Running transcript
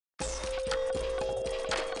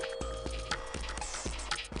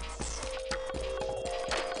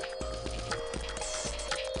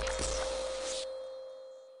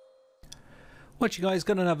What you guys,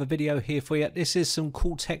 got another video here for you. This is some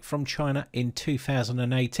cool tech from China in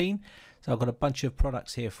 2018. So I've got a bunch of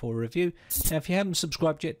products here for review. Now if you haven't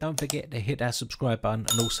subscribed yet, don't forget to hit that subscribe button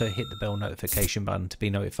and also hit the bell notification button to be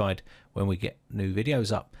notified when we get new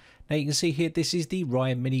videos up. Now you can see here, this is the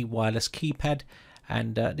Rii Mini Wireless keypad,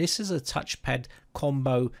 and this is a touchpad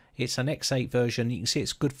combo. It's an X8 version. You can see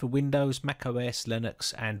it's good for Windows, Mac OS,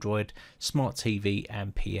 Linux, Android, Smart TV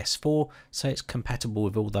and PS4. So it's compatible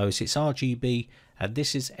with all those. It's RGB, and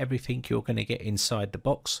this is everything you're going to get inside the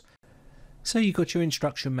box. So you've got your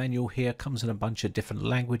instruction manual here, comes in a bunch of different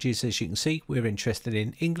languages. As you can see, we're interested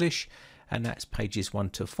in English, and that's pages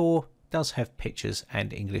 1 to 4. It does have pictures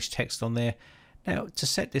and English text on there. Now to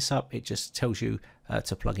set this up, it just tells you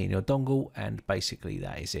to plug in your dongle, and basically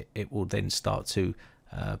that is it. It will then start to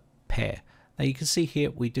pair. Now you can see here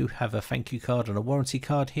we do have a thank you card and a warranty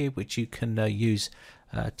card here, which you can use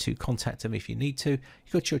to contact them if you need to.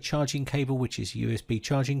 You've got your charging cable, which is USB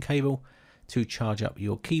charging cable to charge up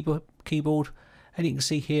your keyboard, and you can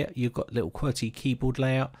see here you've got little QWERTY keyboard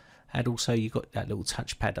layout, and also you've got that little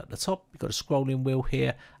touchpad at the top. You've got a scrolling wheel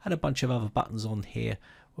here and a bunch of other buttons on here,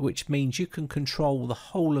 which means you can control the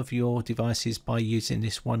whole of your devices by using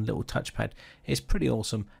this one little touchpad. It's pretty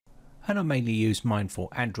awesome, and I mainly use mine for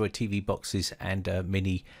Android TV boxes and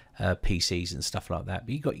mini PCs and stuff like that.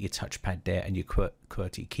 But you've got your touchpad there and your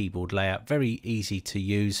QWERTY keyboard layout. Very easy to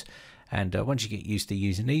use, and once you get used to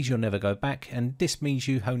using these, you'll never go back. And this means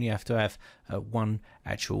you only have to have one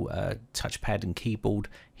actual touchpad and keyboard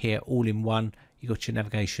here, all in one. You've got your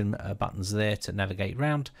navigation buttons there to navigate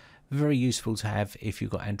around. Very useful to have if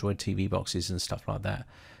you've got Android TV boxes and stuff like that.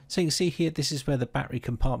 So you can see here, this is where the battery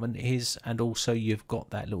compartment is, and also you've got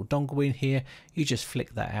that little dongle in here. You just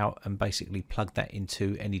flick that out and basically plug that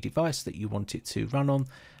into any device that you want it to run on,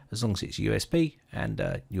 as long as it's USB,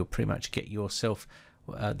 and you'll pretty much get yourself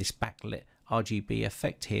this backlit RGB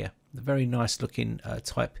effect here. A very nice looking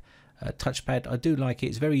type touchpad. I do like it.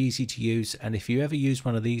 It's very easy to use, and if you ever use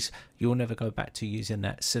one of these, you'll never go back to using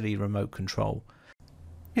that silly remote control.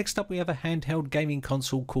 Next up, we have a handheld gaming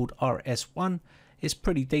console called RS1. It's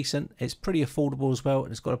pretty decent, it's pretty affordable as well,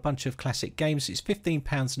 and it's got a bunch of classic games. It's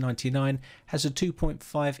 £15.99, has a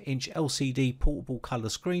 2.5 inch LCD portable colour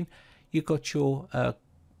screen. You've got your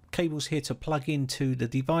cables here to plug into the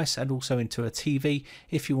device and also into a TV.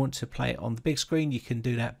 If you want to play it on the big screen, you can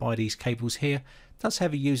do that by these cables here. It does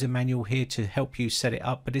have a user manual here to help you set it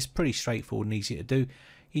up, but it's pretty straightforward and easy to do.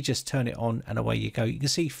 You just turn it on and away you go. You can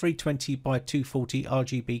see 320 by 240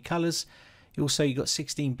 RGB colours. You've got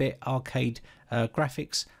 16-bit arcade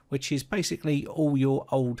graphics, which is basically all your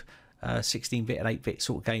old 16-bit and 8-bit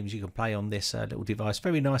sort of games you can play on this little device.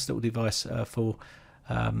 Very nice little device for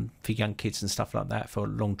young kids and stuff like that, for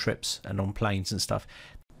long trips and on planes and stuff.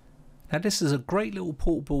 Now this is a great little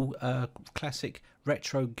portable classic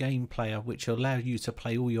retro game player, which will allow you to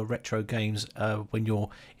play all your retro games when you're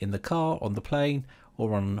in the car, on the plane,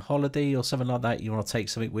 or on holiday or something like that. You want to take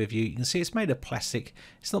something with you. You can see it's made of plastic.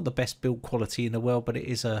 It's not the best build quality in the world, but it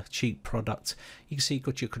is a cheap product. You can see you've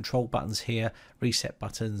got your control buttons here, reset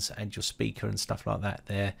buttons, and your speaker and stuff like that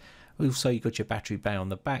there. Also you've got your battery bay on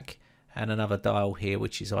the back, and another dial here,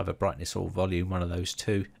 which is either brightness or volume, one of those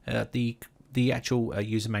two. The actual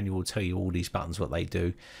user manual will tell you all these buttons, what they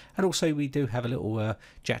do. And also we do have a little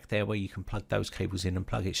jack there where you can plug those cables in and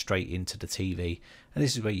plug it straight into the TV. And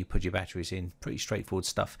this is where you put your batteries in. Pretty straightforward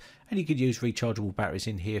stuff. And you could use rechargeable batteries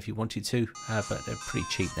in here if you wanted to, but they're pretty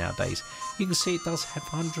cheap nowadays. You can see it does have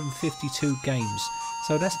 152 games.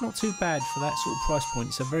 So that's not too bad for that sort of price point.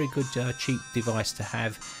 It's a very good cheap device to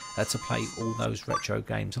have to play all those retro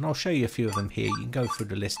games. And I'll show you a few of them here. You can go through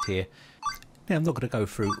the list here. Now I'm not going to go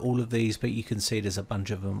through all of these, but you can see there's a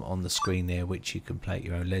bunch of them on the screen there, which you can play at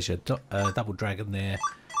your own leisure. Double Dragon there,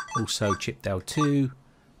 also Chip Dale 2,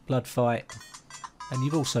 Blood Fight, and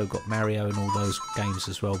you've also got Mario and all those games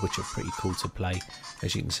as well, which are pretty cool to play,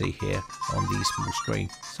 as you can see here on the small screen.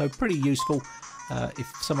 So pretty useful if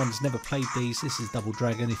someone's never played these. This is Double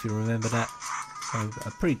Dragon, if you remember that. So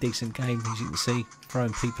a pretty decent game, as you can see,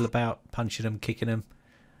 throwing people about, punching them, kicking them.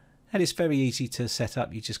 And it's very easy to set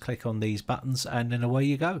up. You just click on these buttons and then away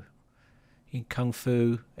you go. In Kung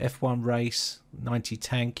Fu, F1 Race, 90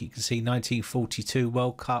 Tank, you can see 1942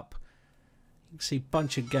 World Cup. You can see a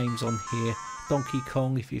bunch of games on here. Donkey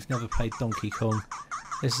Kong, if you've never played Donkey Kong,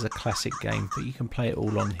 this is a classic game, but you can play it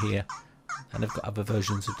all on here. And they've got other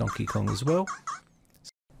versions of Donkey Kong as well.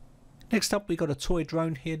 Next up, we've got a toy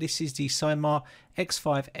drone here. This is the Syma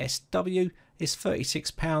X5SW. It's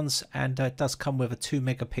 £36 and it does come with a 2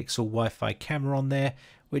 megapixel Wi-Fi camera on there,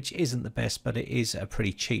 which isn't the best, but it is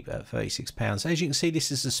pretty cheap at £36. As you can see,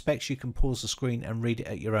 this is the specs. You can pause the screen and read it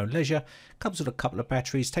at your own leisure. Comes with a couple of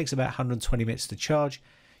batteries, takes about 120 minutes to charge.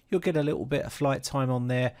 You'll get a little bit of flight time on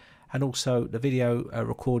there, and also the video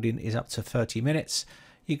recording is up to 30 minutes.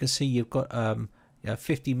 You can see you've got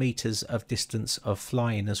 50 meters of distance of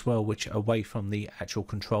flying as well, which are away from the actual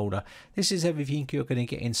controller. This is everything you're going to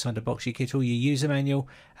get inside the box. You get all your user manual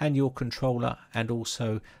and your controller, and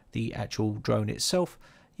also the actual drone itself.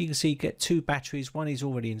 You can see you get 2 batteries. One is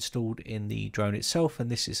already installed in the drone itself,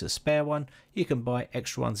 and this is a spare one. You can buy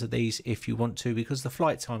extra ones of these if you want to, because the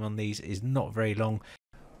flight time on these is not very long.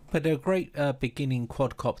 But they're a great beginning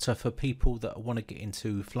quadcopter for people that want to get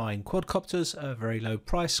into flying quadcopters at a very low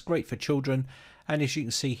price. Great for children, and as you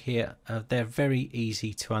can see here, they're very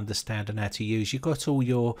easy to understand and how to use. You've got all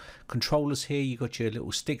your controllers here, you've got your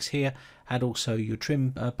little sticks here, and also your trim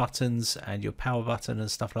buttons and your power button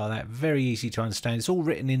and stuff like that. Very easy to understand. It's all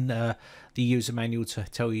written in the user manual to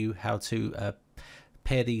tell you how to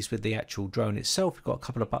pair these with the actual drone itself. We've got a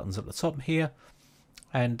couple of buttons at the top here.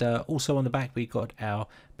 And also on the back we've got our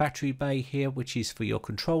battery bay here, which is for your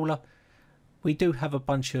controller. We do have a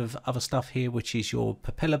bunch of other stuff here, which is your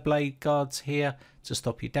propeller blade guards here to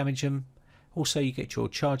stop you damage them. Also you get your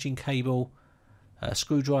charging cable, a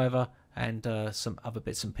screwdriver, and some other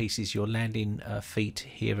bits and pieces, your landing feet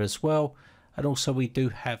here as well. And also we do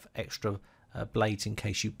have extra blades in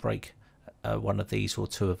case you break one of these or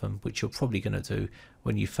 2 of them, which you're probably going to do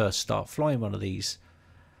when you first start flying one of these.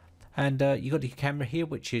 And you've got your camera here,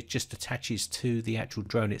 which is just attaches to the actual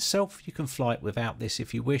drone itself. You can fly it without this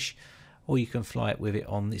if you wish, or you can fly it with it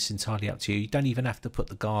on. It's entirely up to you. You don't even have to put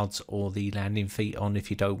the guards or the landing feet on if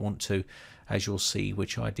you don't want to, as you'll see,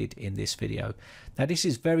 which I did in this video. Now this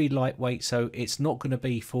is very lightweight, so it's not going to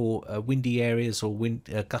be for windy areas or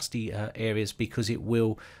gusty areas, because it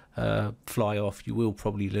will fly off. You will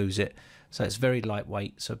probably lose it. So it's very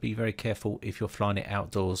lightweight, so be very careful if you're flying it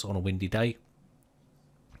outdoors on a windy day.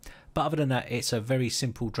 But other than that, it's a very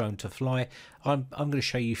simple drone to fly. I'm going to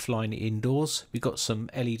show you flying it indoors. We've got some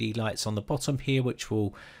LED lights on the bottom here, which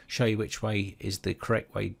will show you which way is the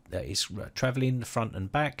correct way that is traveling, the front and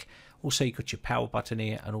back. Also, you've got your power button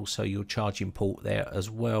here, and also your charging port there as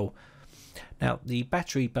well. Now, the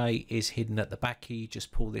battery bay is hidden at the back here. You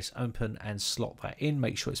just pull this open and slot that in.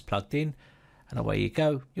 Make sure it's plugged in, and away you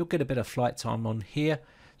go. You'll get a bit of flight time on here.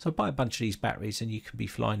 So buy a bunch of these batteries, and you can be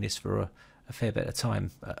flying this for a fair bit of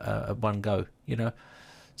time at one go, you know.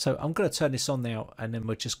 So I'm going to turn this on now, and then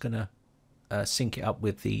we're just going to sync it up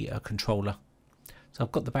with the controller. So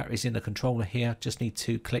I've got the batteries in the controller here. Just need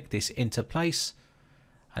to click this into place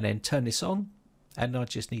and then turn this on, and I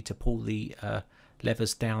just need to pull the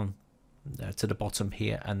levers down to the bottom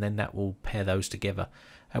here, and then that will pair those together,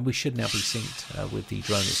 and we should now be synced with the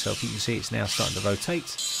drone itself. You can see it's now starting to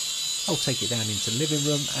rotate. I'll take it down into the living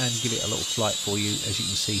room and give it a little flight for you. As you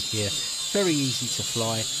can see here, very easy to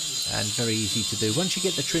fly and very easy to do. Once you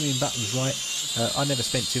get the trimming buttons right, I never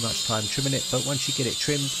spent too much time trimming it, but once you get it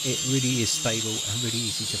trimmed, it really is stable and really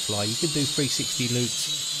easy to fly. You can do 360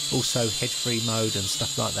 loops, also head-free mode and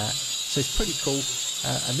stuff like that. So it's pretty cool,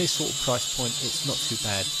 and this sort of price point, it's not too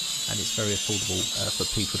bad, and it's very affordable for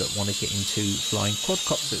people that want to get into flying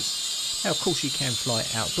quadcopters. Now, of course, you can fly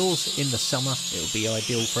outdoors in the summer. It'll be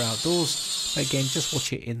ideal for outdoors. But again, just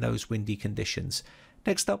watch it in those windy conditions.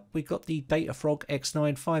 Next up, we've got the Datafrog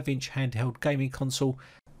X9 5-inch handheld gaming console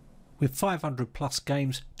with 500 plus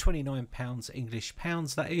games, £29 English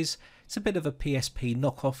pounds that is. It's a bit of a PSP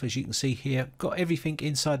knockoff, as you can see here. Got everything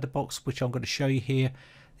inside the box, which I'm going to show you here.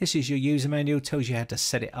 This is your user manual, tells you how to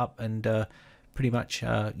set it up and pretty much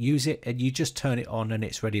use it, and you just turn it on and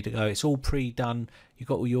it's ready to go. It's all pre-done. You've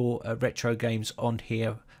got all your retro games on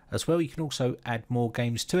here as well. You can also add more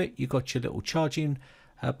games to it. You've got your little charging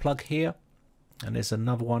plug here, and there's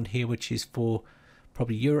another one here which is for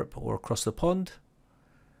probably Europe or across the pond.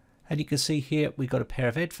 And you can see here we've got a pair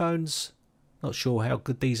of headphones. Not sure how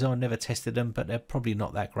good these are, never tested them, but they're probably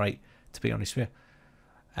not that great, to be honest with you.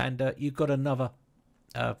 And you've got another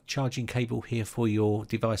charging cable here for your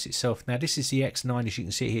device itself. Now this is the X9, as you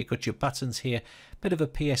can see here. Got your buttons here, bit of a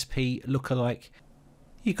PSP lookalike.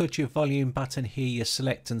 You've got your volume button here, your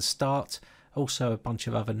select and start. Also a bunch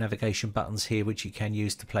of other navigation buttons here which you can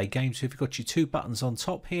use to play games with. You've got your 2 buttons on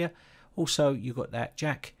top here. Also you've got that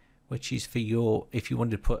jack, which is for your, if you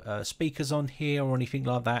wanted to put speakers on here or anything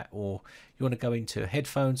like that, or you want to go into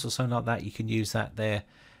headphones or something like that, you can use that there.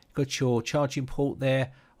 You've got your charging port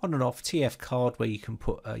there, on and off TF card, where you can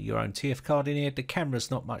put your own TF card in here. The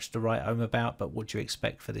camera's not much to write home about, but what do you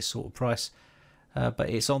expect for this sort of price? but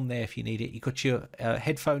it's on there if you need it. You've got your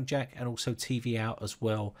headphone jack and also TV out as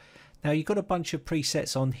well. Now you've got a bunch of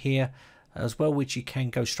presets on here as well, which you can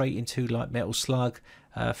go straight into, like Metal Slug,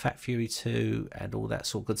 Fat Fury 2 and all that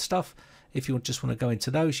sort of good stuff. If you just want to go into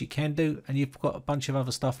those, you can do. And you've got a bunch of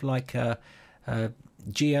other stuff like Neo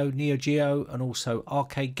Geo, and also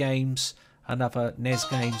arcade games and other NES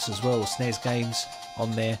games as well, SNES games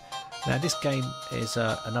on there. Now this game is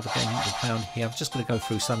another game you can play on here. I'm just going to go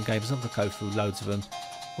through some games. I'm not going to go through loads of them.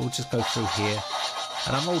 We'll just go through here.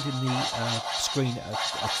 And I'm holding the screen at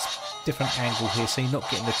a different angle here, so you're not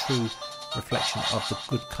getting the true reflection of the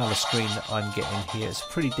good colour screen that I'm getting here. It's a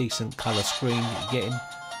pretty decent colour screen that you're getting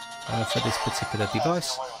for this particular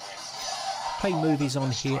device. Play movies on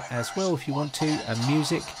here as well if you want to, and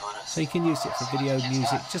music, so you can use it for video,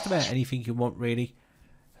 music, just about anything you want really.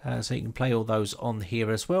 So you can play all those on here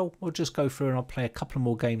as well. We'll just go through and I'll play a couple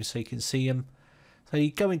more games so you can see them. So you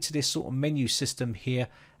go into this sort of menu system here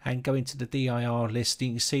and go into the DIR list.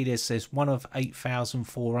 You can see there's one of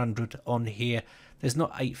 8,400 on here. There's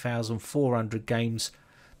not 8,400 games.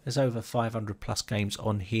 There's over 500 plus games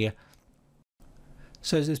on here.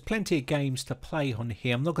 So there's plenty of games to play on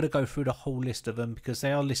here. I'm not going to go through the whole list of them because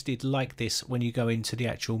they are listed like this when you go into the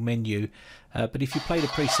actual menu. But if you play the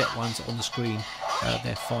preset ones on the screen,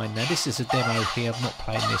 they're fine. Now this is a demo here. I'm not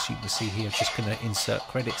playing this. You can see here, I'm just going to insert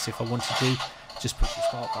credits if I wanted to. Just push the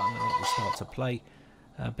start button and it will start to play.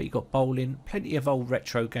 But you've got bowling, plenty of old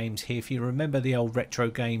retro games here. If you remember the old retro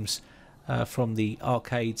games from the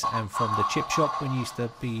arcades and from the chip shop when you used to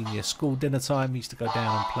be in your school dinner time, you used to go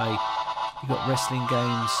down and play. You've got wrestling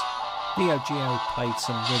games. Neo Geo played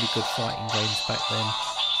some really good fighting games back then.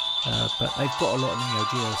 But they've got a lot of Neo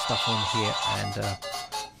Geo stuff on here,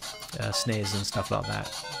 and SNES and stuff like that.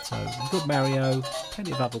 So you've got Mario,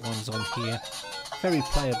 plenty of other ones on here. Very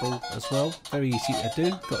playable as well, very easy to do.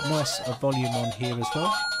 Got nice volume on here as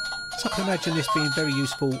well. So I can imagine this being very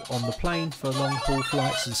useful on the plane for long haul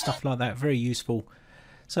flights and stuff like that. Very useful.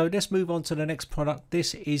 So let's move on to the next product.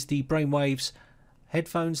 This is the Brainwavz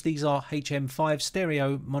headphones. These are HM5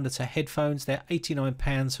 stereo monitor headphones. They're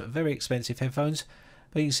 £89, very expensive headphones.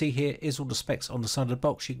 But you can see here is all the specs on the side of the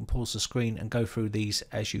box. You can pause the screen and go through these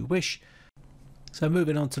as you wish. So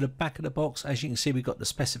moving on to the back of the box, as you can see, we've got the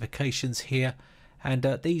specifications here. And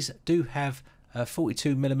these do have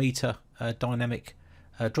 42mm dynamic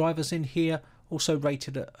drivers in here, also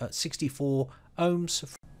rated at 64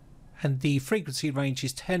 ohms. And the frequency range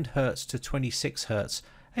is 10 Hz to 26 Hz.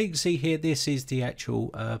 As you can see here, this is the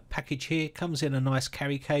actual package here. It comes in a nice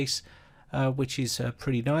carry case, which is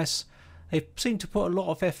pretty nice. They seem to put a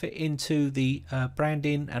lot of effort into the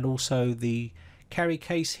branding and also the carry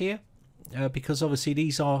case here. Because obviously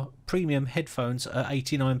these are premium headphones at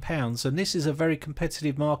 £89, and this is a very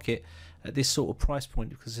competitive market at this sort of price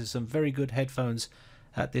point because there's some very good headphones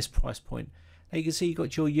at this price point. Now you can see you've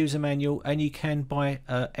got your user manual, and you can buy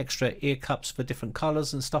extra ear cups for different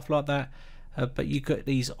colours and stuff like that, but you got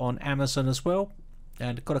these on Amazon as well,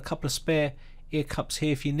 and I've got a couple of spare ear cups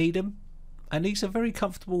here if you need them. And these are very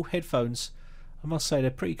comfortable headphones, I must say.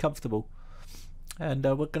 They're pretty comfortable. And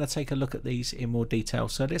we're going to take a look at these in more detail.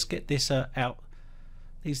 So let's get this out.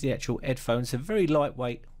 These are the actual headphones. They're very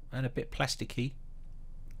lightweight and a bit plasticky.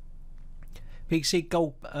 You can see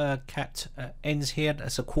gold capped ends here.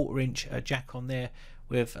 That's a 1/4 inch jack on there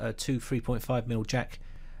with two 3.5mm jack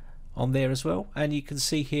on there as well. And you can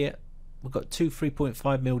see here we've got two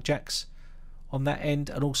 3.5mm jacks on that end,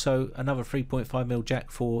 and also another 3.5mm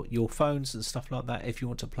jack for your phones and stuff like that. If you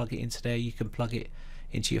want to plug it into there, you can plug it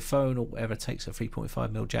into your phone or whatever. Takes a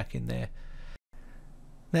 3.5mm jack in there.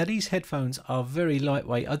 Now these headphones are very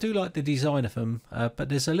lightweight. I do like the design of them, but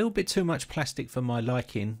there's a little bit too much plastic for my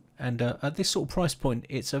liking, and at this sort of price point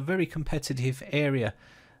it's a very competitive area,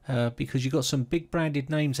 because you've got some big branded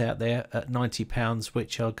names out there at £90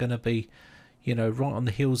 which are going to be, you know, right on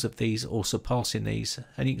the heels of these or surpassing these.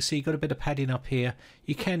 And you can see you've got a bit of padding up here.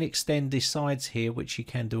 You can extend the sides here, which you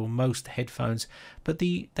can do on most headphones, but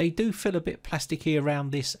they do feel a bit plasticky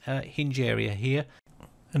around this hinge area here.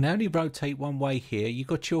 And they only rotate one way here. You've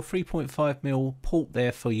got your 3.5mm port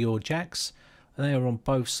there for your jacks, and they are on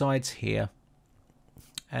both sides here.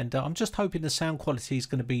 And I'm just hoping the sound quality is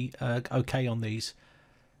going to be okay on these.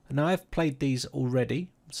 Now I've played these already,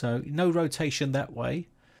 so no rotation that way.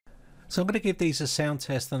 So I'm going to give these a sound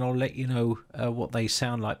test, and I'll let you know what they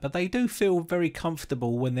sound like. But they do feel very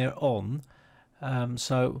comfortable when they're on.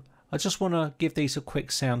 So I just want to give these a quick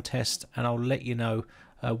sound test, and I'll let you know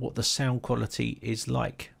what the sound quality is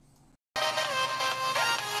like.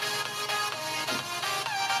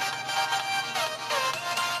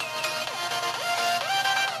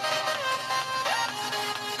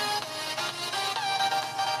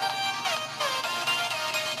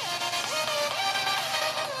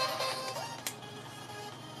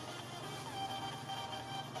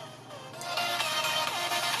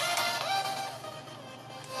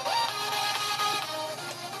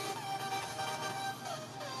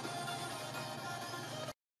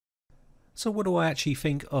 So what do I actually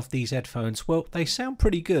think of these headphones? Well, they sound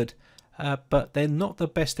pretty good, but they're not the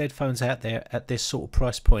best headphones out there at this sort of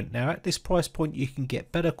price point. Now at this price point you can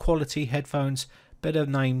get better quality headphones, better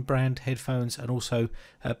name brand headphones, and also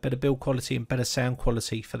better build quality and better sound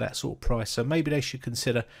quality for that sort of price. So maybe they should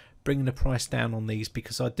consider bringing the price down on these,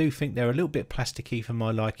 because I do think they're a little bit plasticky for my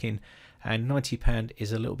liking, and £90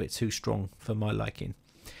 is a little bit too strong for my liking.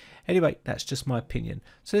 Anyway, that's just my opinion.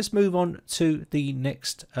 So let's move on to the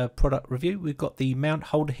next product review. We've got the mount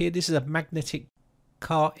holder here. This is a magnetic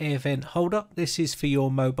car air vent holder. This is for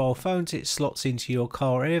your mobile phones. It slots into your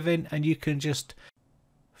car air vent and you can just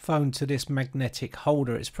phone to this magnetic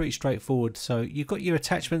holder. It's pretty straightforward. So you've got your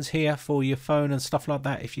attachments here for your phone and stuff like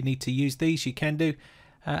that. If you need to use these, you can do.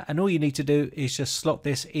 And all you need to do is just slot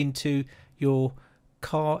this into your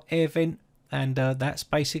car air vent, and that's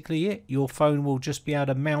basically it. Your phone will just be able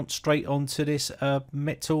to mount straight onto this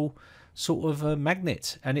metal sort of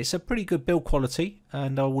magnet, and it's a pretty good build quality,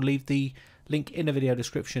 and I will leave the link in the video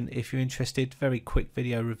description if you're interested. Very quick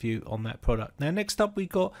video review on that product. Now next up we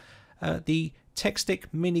got the Techstick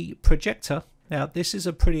Mini Projector. Now this is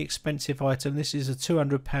a pretty expensive item. This is a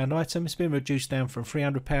 £200 item. It's been reduced down from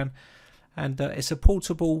 £300, and it's a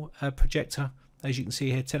portable projector, as you can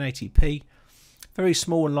see here, 1080p. Very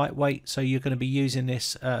small and lightweight, so you're going to be using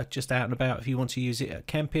this just out and about. If you want to use it at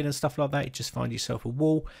camping and stuff like that, you just find yourself a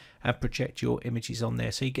wall and project your images on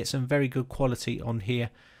there. So you get some very good quality on here.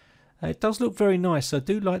 It does look very nice. I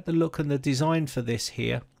do like the look and the design for this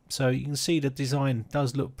here. So you can see the design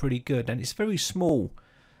does look pretty good, and it's very small.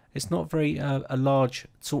 It's not very a large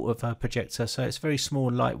sort of projector, so it's very small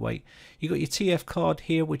and lightweight. You've got your TF card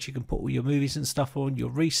here, which you can put all your movies and stuff on. Your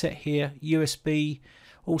reset here, USB.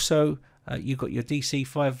 Also, you've got your DC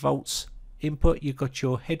 5 volts input. You've got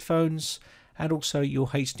your headphones, and also your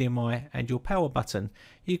HDMI and your power button.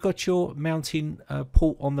 You've got your mounting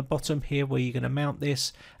port on the bottom here where you're going to mount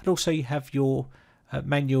this, and also you have your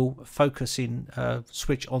manual focusing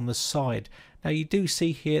switch on the side. Now you do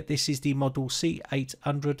see here this is the model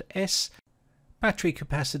C800S. Battery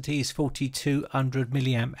capacity is 4200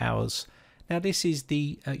 milliamp hours. Now this is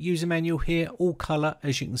the user manual here, all colour,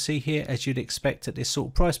 as you can see here, as you'd expect at this sort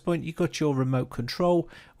of price point. You've got your remote control,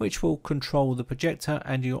 which will control the projector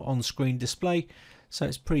and your on-screen display, so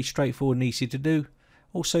it's pretty straightforward and easy to do.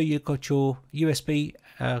 Also you've got your USB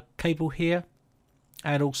cable here,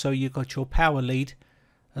 and also you've got your power lead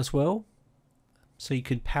as well, so you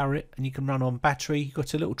can power it and you can run on battery. You've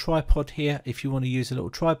got a little tripod here. If you want to use a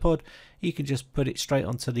little tripod, you can just put it straight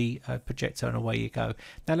onto the projector and away you go.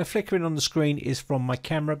 Now the flickering on the screen is from my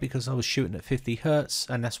camera because I was shooting at 50 Hertz,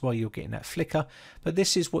 and that's why you're getting that flicker. But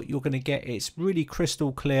this is what you're going to get. It's really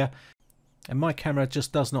crystal clear, and my camera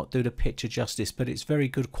just does not do the picture justice, but it's very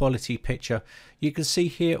good quality picture. You can see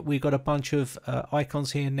here we've got a bunch of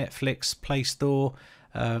icons here: Netflix, Play Store.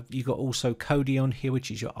 You've got also Kodi on here,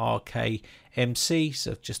 which is your RKMC,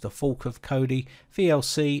 so just a fork of Kodi,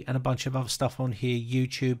 VLC, and a bunch of other stuff on here,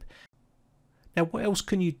 YouTube. Now what else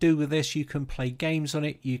can you do with this? You can play games on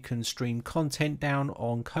it, you can stream content down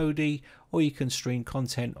on Kodi, or you can stream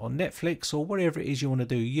content on Netflix, or whatever it is you want to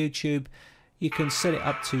do, YouTube. You can set it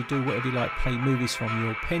up to do whatever you like, play movies from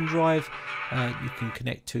your pen drive. You can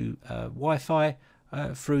connect to Wi-Fi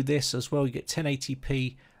through this as well. You get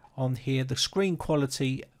 1080p on here. The screen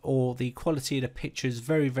quality, or the quality of the picture, is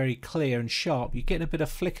very, very clear and sharp. You're getting a bit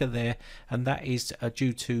of flicker there, and that is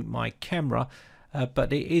due to my camera,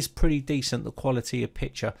 but it is pretty decent, the quality of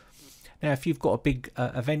picture. Now if you've got a big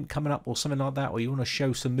event coming up or something like that, or you want to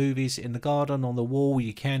show some movies in the garden, on the wall,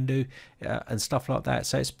 you can do, and stuff like that,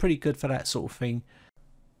 so it's pretty good for that sort of thing.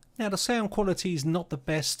 Now the sound quality is not the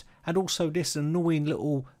best, and also this annoying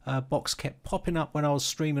little box kept popping up when I was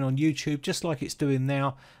streaming on YouTube, just like it's doing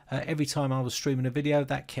now. Every time I was streaming a video,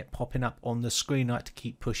 that kept popping up on the screen. I had to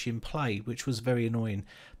keep pushing play, which was very annoying.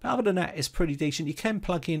 But other than that, it's pretty decent. You can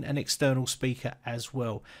plug in an external speaker as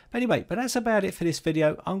well. But anyway, but that's about it for this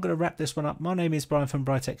video. I'm going to wrap this one up. My name is Brian from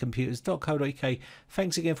briteccomputers.co.uk.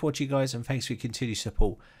 Thanks again for watching, guys, and thanks for your continued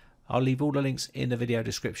support. I'll leave all the links in the video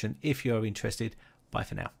description if you're interested. Bye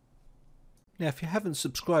for now. Now if you haven't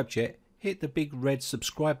subscribed yet, hit the big red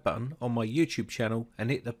subscribe button on my YouTube channel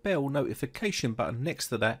and hit the bell notification button next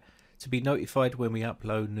to that to be notified when we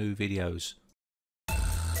upload new videos.